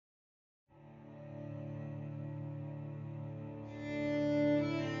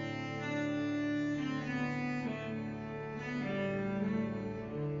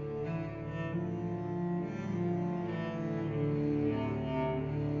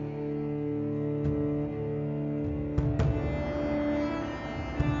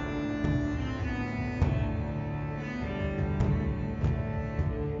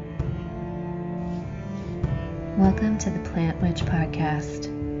Welcome to the Plant Witch Podcast,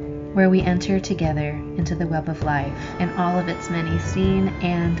 where we enter together into the web of life in all of its many seen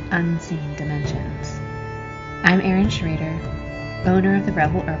and unseen dimensions. I'm Erin Schrader, owner of the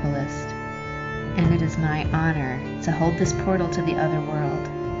Rebel Herbalist, and it is my honor to hold this portal to the other world.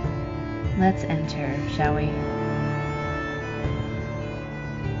 Let's enter, shall we?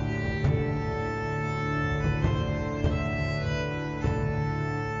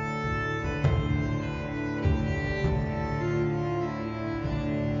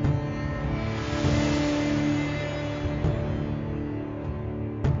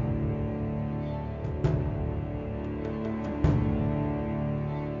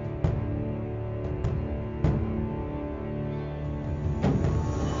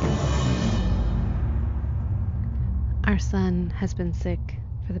 Our son has been sick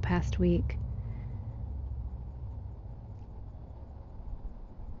for the past week.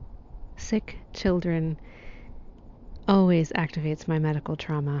 Sick children always activates my medical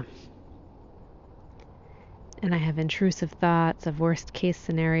trauma. And I have intrusive thoughts of worst case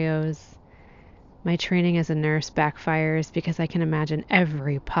scenarios. My training as a nurse backfires because I can imagine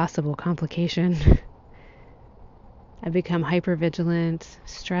every possible complication. I become hypervigilant,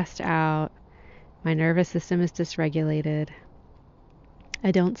 stressed out. My nervous system is dysregulated. I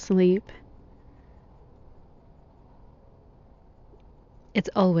don't sleep. It's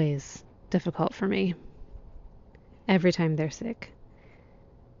always difficult for me. Every time they're sick.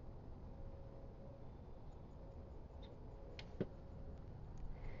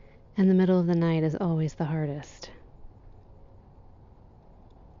 And the middle of the night is always the hardest.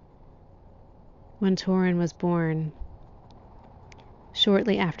 When Torin was born,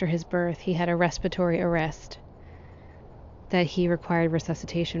 shortly after his birth, he had a respiratory arrest that he required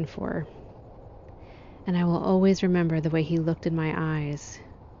resuscitation for. And I will always remember the way he looked in my eyes.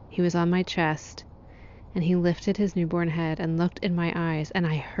 He was on my chest, and he lifted his newborn head and looked in my eyes, and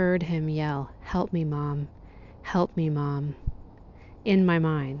I heard him yell, "Help me, Mom. Help me, Mom," in my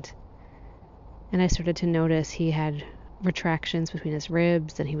mind. And I started to notice he had retractions between his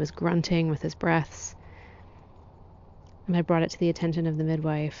ribs, and he was grunting with his breaths. And I brought it to the attention of the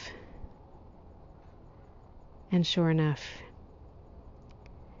midwife. And sure enough,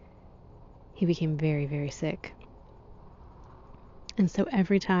 he became very, very sick. And so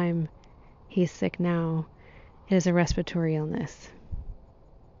every time he's sick now, it is a respiratory illness.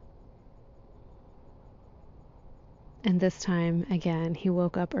 And this time, again, he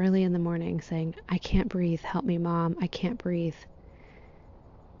woke up early in the morning saying, "I can't breathe. Help me, Mom. I can't breathe."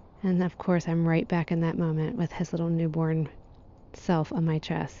 And of course, I'm right back in that moment with his little newborn self on my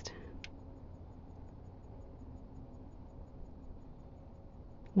chest.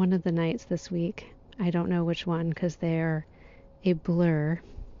 One of the nights this week, I don't know which one because they're a blur,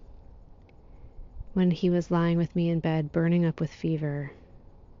 when he was lying with me in bed, burning up with fever,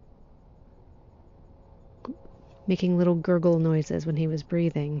 making little gurgle noises when he was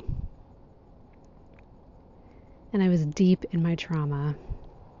breathing. And I was deep in my trauma.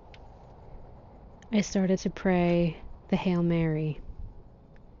 I started to pray the Hail Mary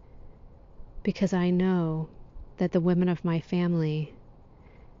because I know that the women of my family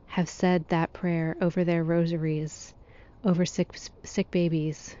have said that prayer over their rosaries, over sick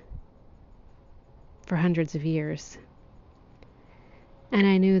babies for hundreds of years. And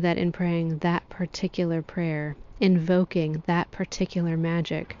I knew that in praying that particular prayer, invoking that particular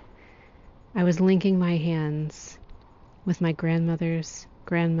magic, I was linking my hands with my grandmother's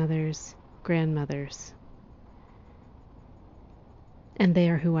grandmother's grandmothers. And they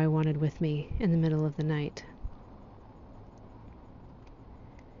are who I wanted with me in the middle of the night.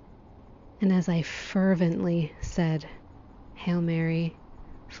 And as I fervently said, "Hail Mary,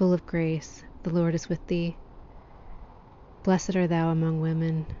 full of grace, the Lord is with thee. Blessed art thou among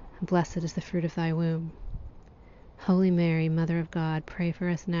women, and blessed is the fruit of thy womb. Holy Mary, Mother of God, pray for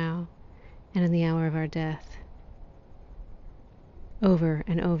us now and in the hour of our death." Over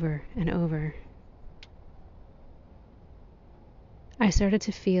and over and over. I started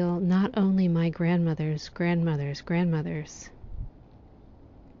to feel not only my grandmother's grandmothers,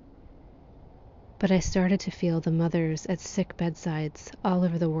 but I started to feel the mothers at sick bedsides all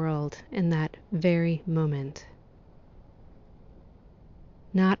over the world in that very moment.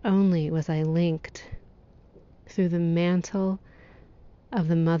 Not only was I linked through the mantle of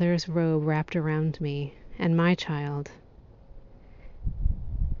the mother's robe wrapped around me and my child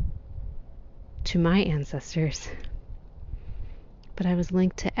to my ancestors, but I was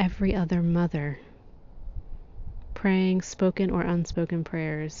linked to every other mother praying spoken or unspoken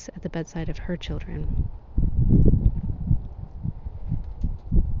prayers at the bedside of her children.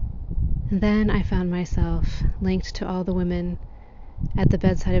 Then I found myself linked to all the women at the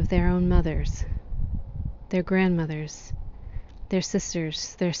bedside of their own mothers, their grandmothers, their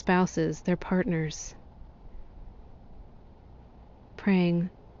sisters, their spouses, their partners, praying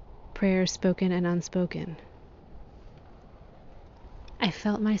prayers spoken and unspoken. I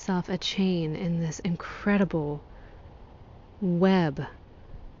felt myself a chain in this incredible web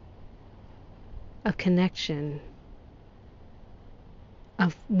of connection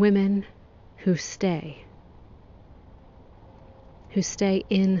of women who stay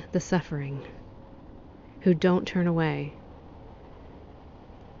in the suffering, who don't turn away,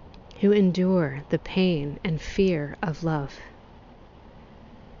 who endure the pain and fear of love.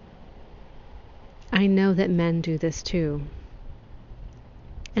 I know that men do this too,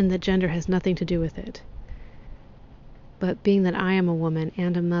 and that gender has nothing to do with it. But being that I am a woman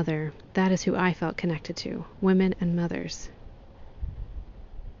and a mother, that is who I felt connected to, women and mothers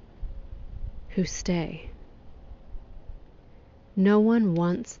who stay. No one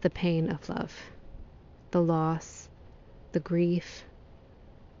wants the pain of love, the loss, the grief,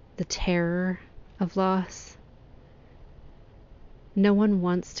 the terror of loss. No one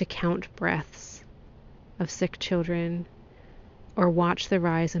wants to count breaths of sick children or watch the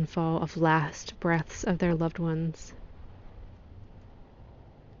rise and fall of last breaths of their loved ones.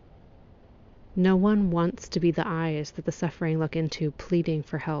 No one wants to be the eyes that the suffering look into, pleading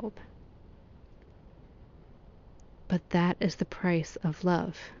for help. But that is the price of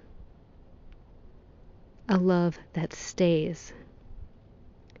love. A love that stays.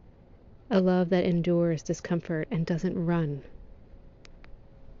 A love that endures discomfort and doesn't run.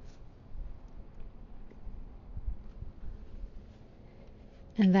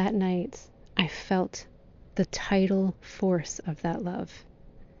 And that night, I felt the tidal force of that love.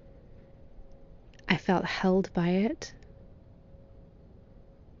 I felt held by it.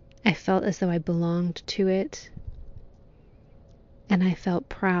 I felt as though I belonged to it. And I felt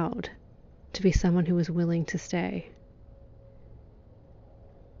proud to be someone who was willing to stay.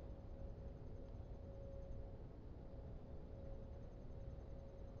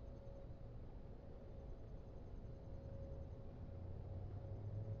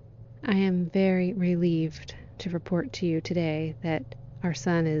 I am very relieved to report to you today that our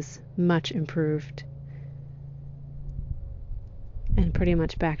son is much improved and pretty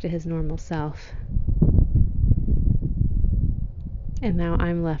much back to his normal self. And now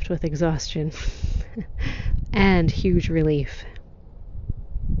I'm left with exhaustion and huge relief.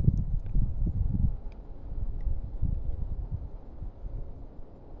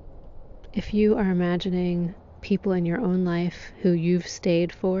 If you are imagining people in your own life who you've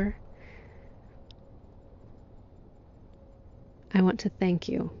stayed for, I want to thank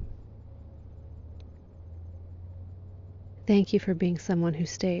you. Thank you for being someone who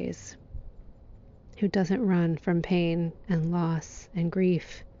stays, who doesn't run from pain and loss and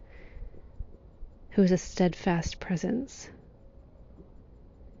grief, who is a steadfast presence,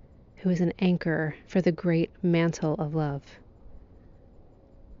 who is an anchor for the great mantle of love.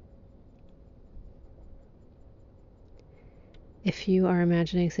 If you are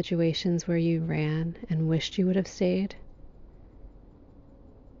imagining situations where you ran and wished you would have stayed,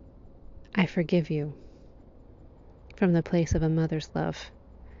 I forgive you from the place of a mother's love.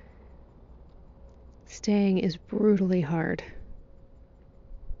 Staying is brutally hard.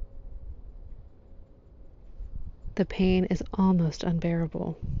 The pain is almost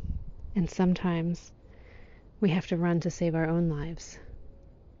unbearable, and sometimes we have to run to save our own lives.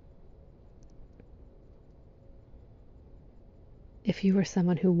 If you were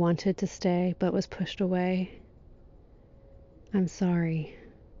someone who wanted to stay but was pushed away, I'm sorry.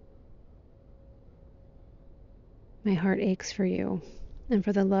 My heart aches for you and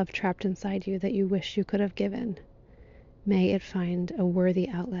for the love trapped inside you that you wish you could have given. May it find a worthy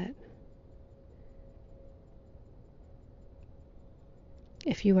outlet.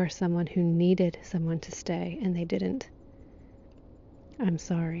 If you are someone who needed someone to stay and they didn't, I'm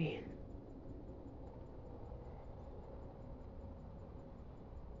sorry.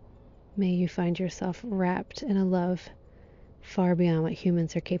 May you find yourself wrapped in a love far beyond what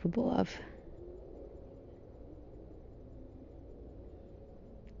humans are capable of.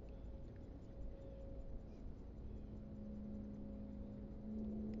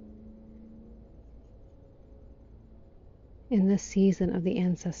 In this season of the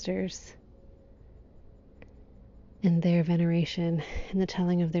ancestors, in their veneration, in the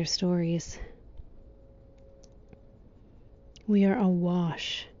telling of their stories, we are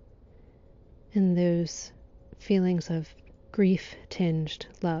awash in those feelings of grief-tinged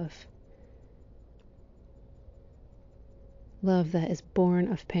love. Love that is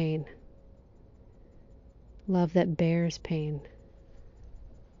born of pain, love that bears pain.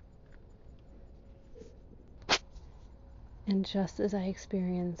 And just as I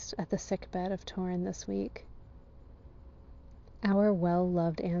experienced at the sickbed of Torin this week, our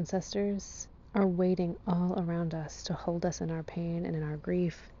well-loved ancestors are waiting all around us to hold us in our pain and in our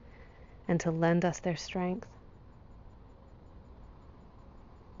grief and to lend us their strength.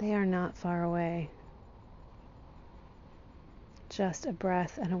 They are not far away. Just a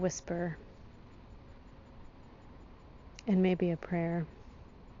breath and a whisper, and maybe a prayer.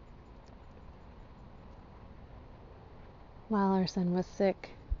 While our son was sick,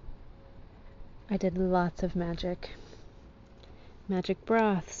 I did lots of magic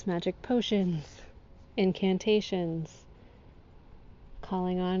broths, magic potions, incantations,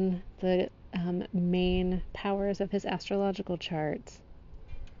 calling on the main powers of his astrological charts,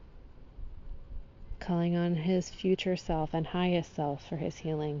 calling on his future self and highest self for his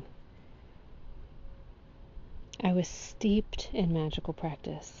healing. I was steeped in magical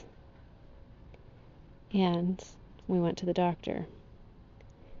practice. And we went to the doctor.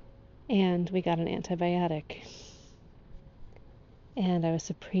 And we got an antibiotic. And I was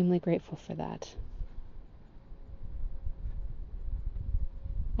supremely grateful for that.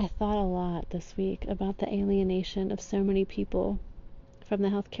 I thought a lot this week about the alienation of so many people from the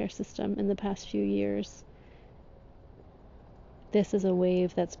healthcare system in the past few years. This is a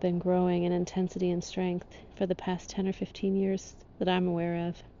wave that's been growing in intensity and strength for the past 10 or 15 years that I'm aware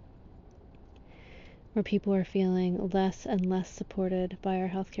of, where people are feeling less and less supported by our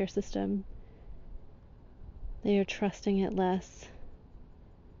healthcare system. They are trusting it less,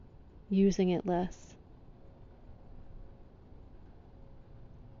 using it less.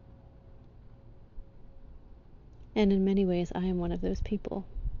 And in many ways, I am one of those people.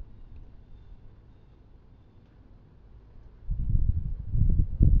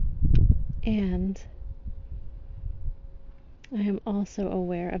 And I am also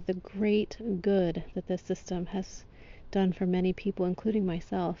aware of the great good that this system has done for many people, including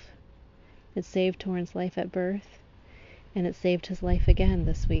myself. It saved Torin's life at birth, and it saved his life again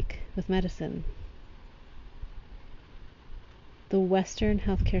this week with medicine. The Western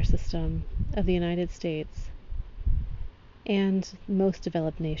healthcare system of the United States and most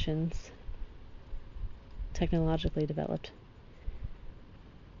developed nations, technologically developed,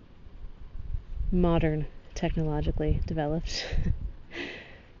 modern technologically developed,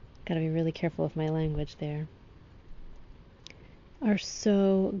 gotta be really careful with my language there, are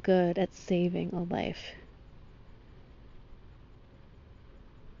so good at saving a life,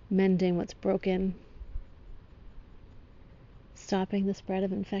 mending what's broken, stopping the spread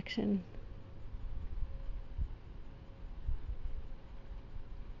of infection.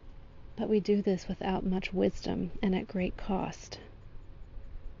 But we do this without much wisdom and at great cost.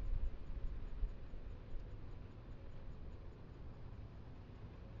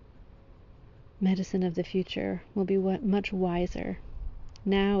 Medicine of the future will be much wiser.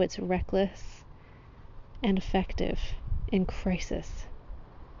 Now it's reckless and effective in crisis,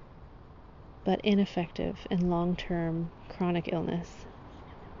 but ineffective in long-term chronic illness,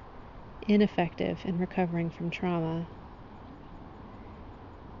 ineffective in recovering from trauma,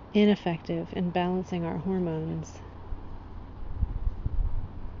 ineffective in balancing our hormones.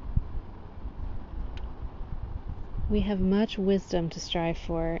 We have much wisdom to strive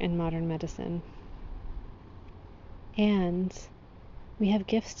for in modern medicine, and we have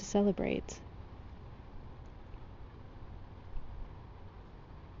gifts to celebrate.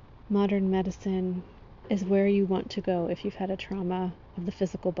 Modern medicine is where you want to go if you've had a trauma of the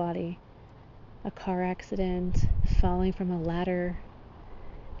physical body, a car accident, falling from a ladder.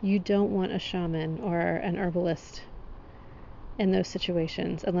 You don't want a shaman or an herbalist in those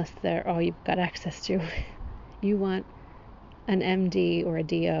situations unless they're all you've got access to. You want an MD or a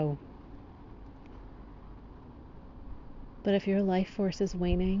DO. But if your life force is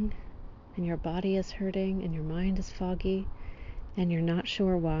waning and your body is hurting and your mind is foggy and you're not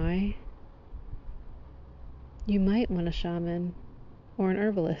sure why, you might want a shaman or an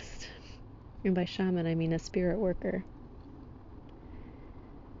herbalist. And by shaman, I mean a spirit worker.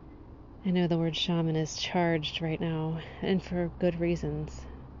 I know the word shaman is charged right now, and for good reasons.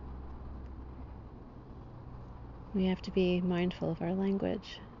 We have to be mindful of our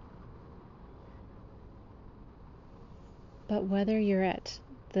language. But whether you're at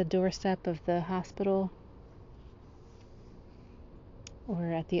the doorstep of the hospital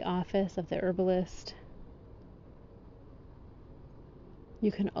or at the office of the herbalist,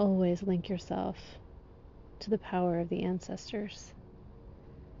 you can always link yourself to the power of the ancestors,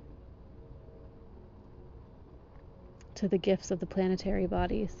 to the gifts of the planetary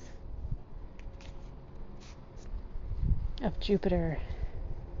bodies. of Jupiter,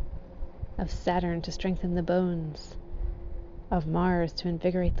 of Saturn to strengthen the bones, of Mars to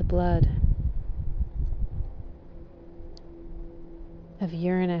invigorate the blood, of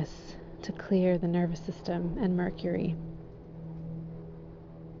Uranus to clear the nervous system, and Mercury.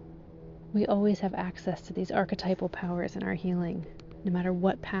 We always have access to these archetypal powers in our healing, no matter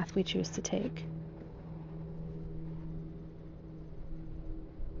what path we choose to take.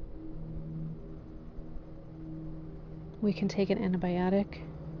 We can take an antibiotic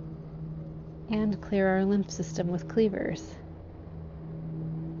and clear our lymph system with cleavers.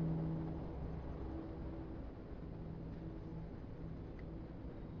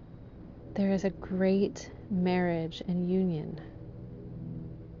 There is a great marriage and union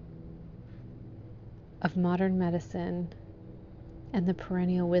of modern medicine and the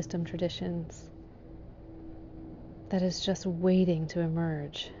perennial wisdom traditions that is just waiting to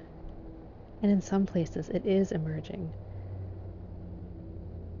emerge. And in some places it is emerging.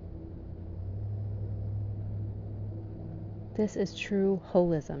 This is true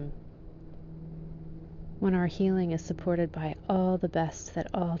holism, when our healing is supported by all the best that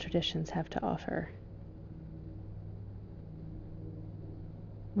all traditions have to offer.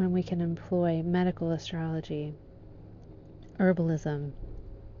 When we can employ medical astrology, herbalism,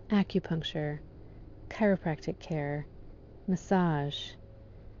 acupuncture, chiropractic care, massage,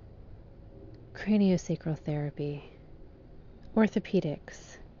 craniosacral therapy,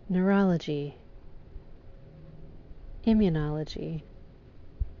 orthopedics, neurology, immunology,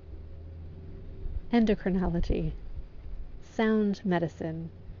 endocrinology, sound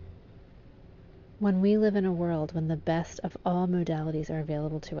medicine. When we live in a world when the best of all modalities are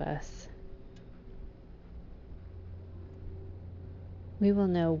available to us, we will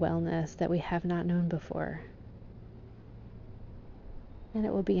know wellness that we have not known before. And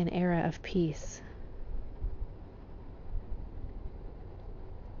it will be an era of peace.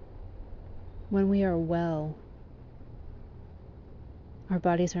 When we are well, our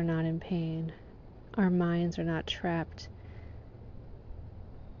bodies are not in pain. Our minds are not trapped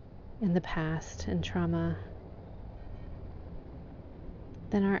in the past and trauma.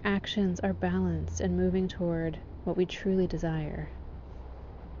 Then our actions are balanced and moving toward what we truly desire,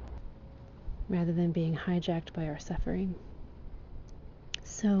 rather than being hijacked by our suffering.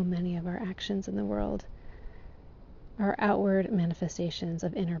 So many of our actions in the world are outward manifestations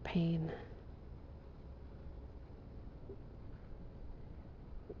of inner pain.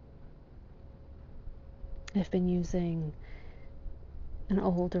 I've been using an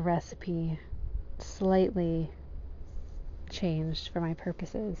old recipe, slightly changed for my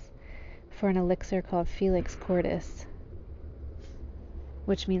purposes, for an elixir called Felix Cordis,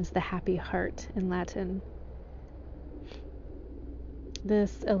 which means the happy heart in Latin.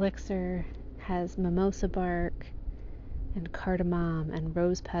 This elixir has mimosa bark and cardamom and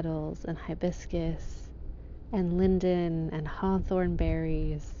rose petals and hibiscus and linden and hawthorn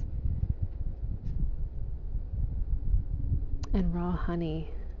berries and raw honey.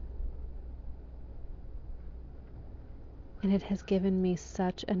 And it has given me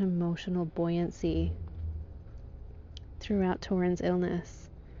such an emotional buoyancy throughout Torin's illness,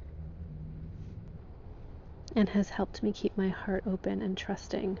 and has helped me keep my heart open and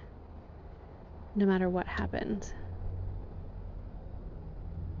trusting no matter what happened.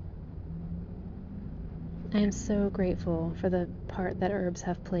 I am so grateful for the part that herbs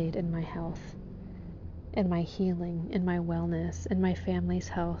have played in my health, in my healing, in my wellness, in my family's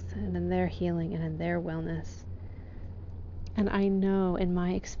health, and in their healing and in their wellness. And I know in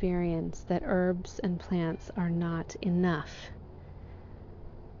my experience that herbs and plants are not enough.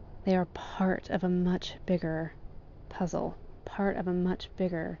 They are part of a much bigger puzzle, part of a much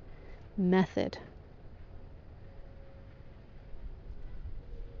bigger method.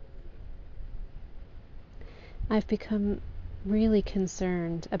 I've become really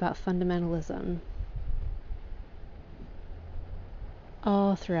concerned about fundamentalism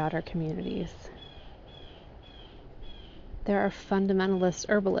all throughout our communities. There are fundamentalist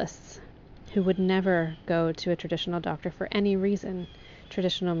herbalists who would never go to a traditional doctor for any reason,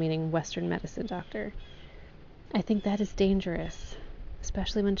 traditional meaning Western medicine doctor. I think that is dangerous,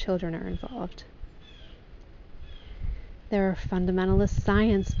 especially when children are involved. There are fundamentalist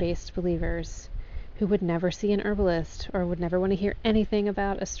science-based believers who would never see an herbalist or would never want to hear anything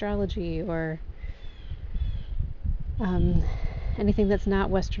about astrology or anything that's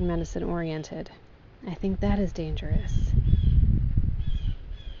not Western medicine oriented. I think that is dangerous.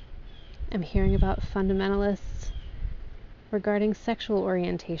 I'm hearing about fundamentalists regarding sexual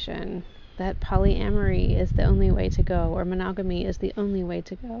orientation, that polyamory is the only way to go, or monogamy is the only way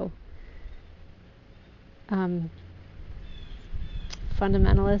to go.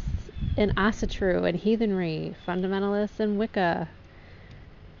 fundamentalists in Asatru and heathenry, fundamentalists in Wicca.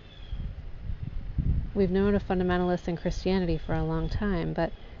 We've known of fundamentalists in Christianity for a long time,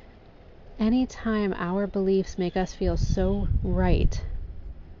 but anytime our beliefs make us feel so right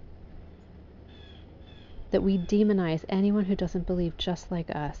that we demonize anyone who doesn't believe just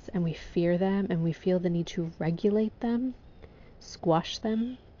like us, and we fear them, and we feel the need to regulate them, squash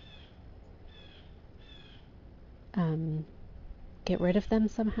them, get rid of them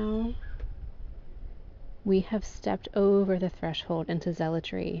somehow, we have stepped over the threshold into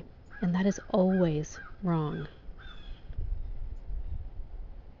zealotry, and that is always wrong.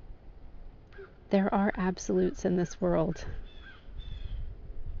 There are absolutes in this world.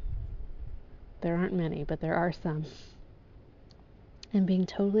 There aren't many, but there are some. And being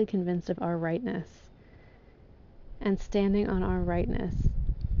totally convinced of our rightness and standing on our rightness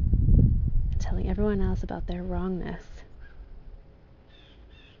and telling everyone else about their wrongness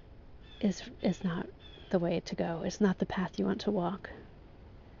is not the way to go. It's not the path you want to walk.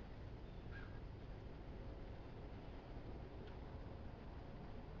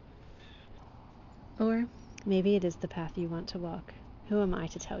 Or maybe it is the path you want to walk. Who am I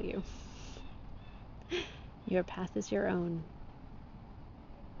to tell you? Your path is your own.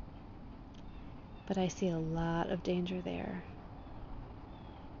 But I see a lot of danger there.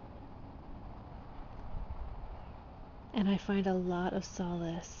 And I find a lot of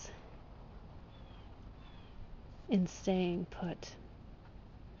solace in staying put,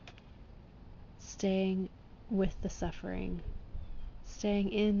 staying with the suffering, staying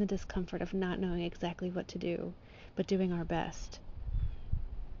in the discomfort of not knowing exactly what to do, but doing our best.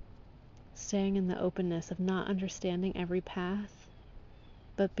 Staying in the openness of not understanding every path,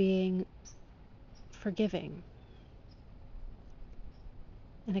 but being forgiving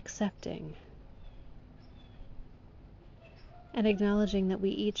and accepting and acknowledging that we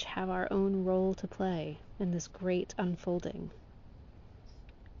each have our own role to play in this great unfolding,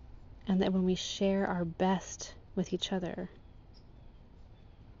 and that when we share our best with each other,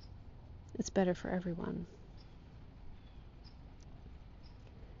 it's better for everyone.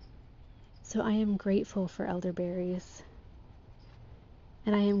 So I am grateful for elderberries,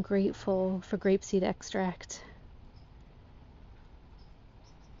 and I am grateful for grapeseed extract,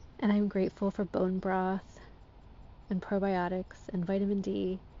 and I'm grateful for bone broth and probiotics and vitamin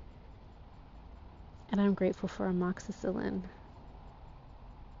D, and I'm grateful for amoxicillin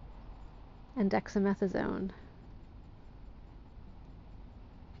and dexamethasone.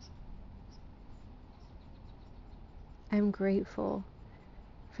 I'm grateful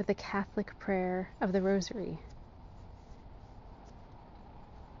for the Catholic prayer of the Rosary,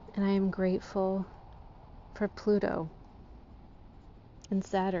 and I am grateful for Pluto and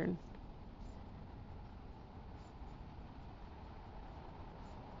Saturn.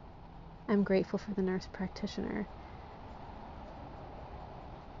 I'm grateful for the nurse practitioner,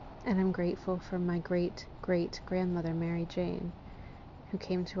 and I'm grateful for my great-great-grandmother Mary Jane, who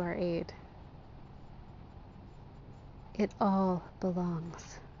came to our aid. It all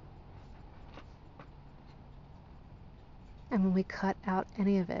belongs. And when we cut out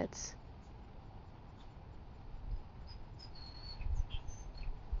any of it,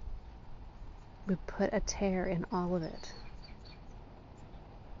 we put a tear in all of it,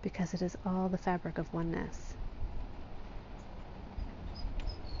 because it is all the fabric of oneness.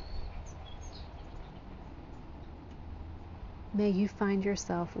 May you find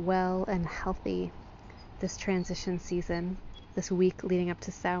yourself well and healthy this transition season, this week leading up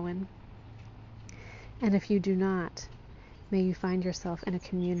to Samhain. And if you do not, may you find yourself in a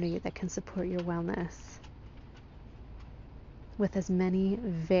community that can support your wellness with as many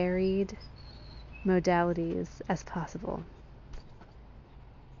varied modalities as possible.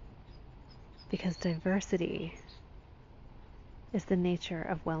 Because diversity is the nature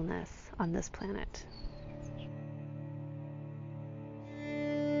of wellness on this planet.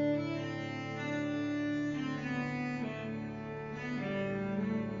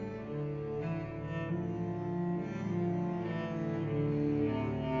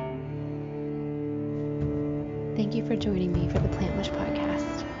 Thank you for joining me for the Plant Witch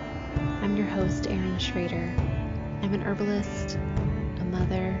Podcast. I'm your host, Erin Schrader. I'm an herbalist, a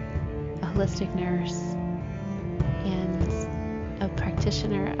mother, a holistic nurse, and a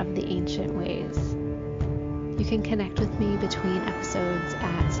practitioner of the ancient ways. You can connect with me between episodes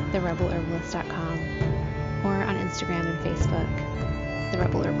at therebelherbalist.com or on Instagram and Facebook, The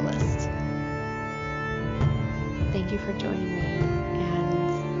Rebel Herbalist. Thank you for joining me.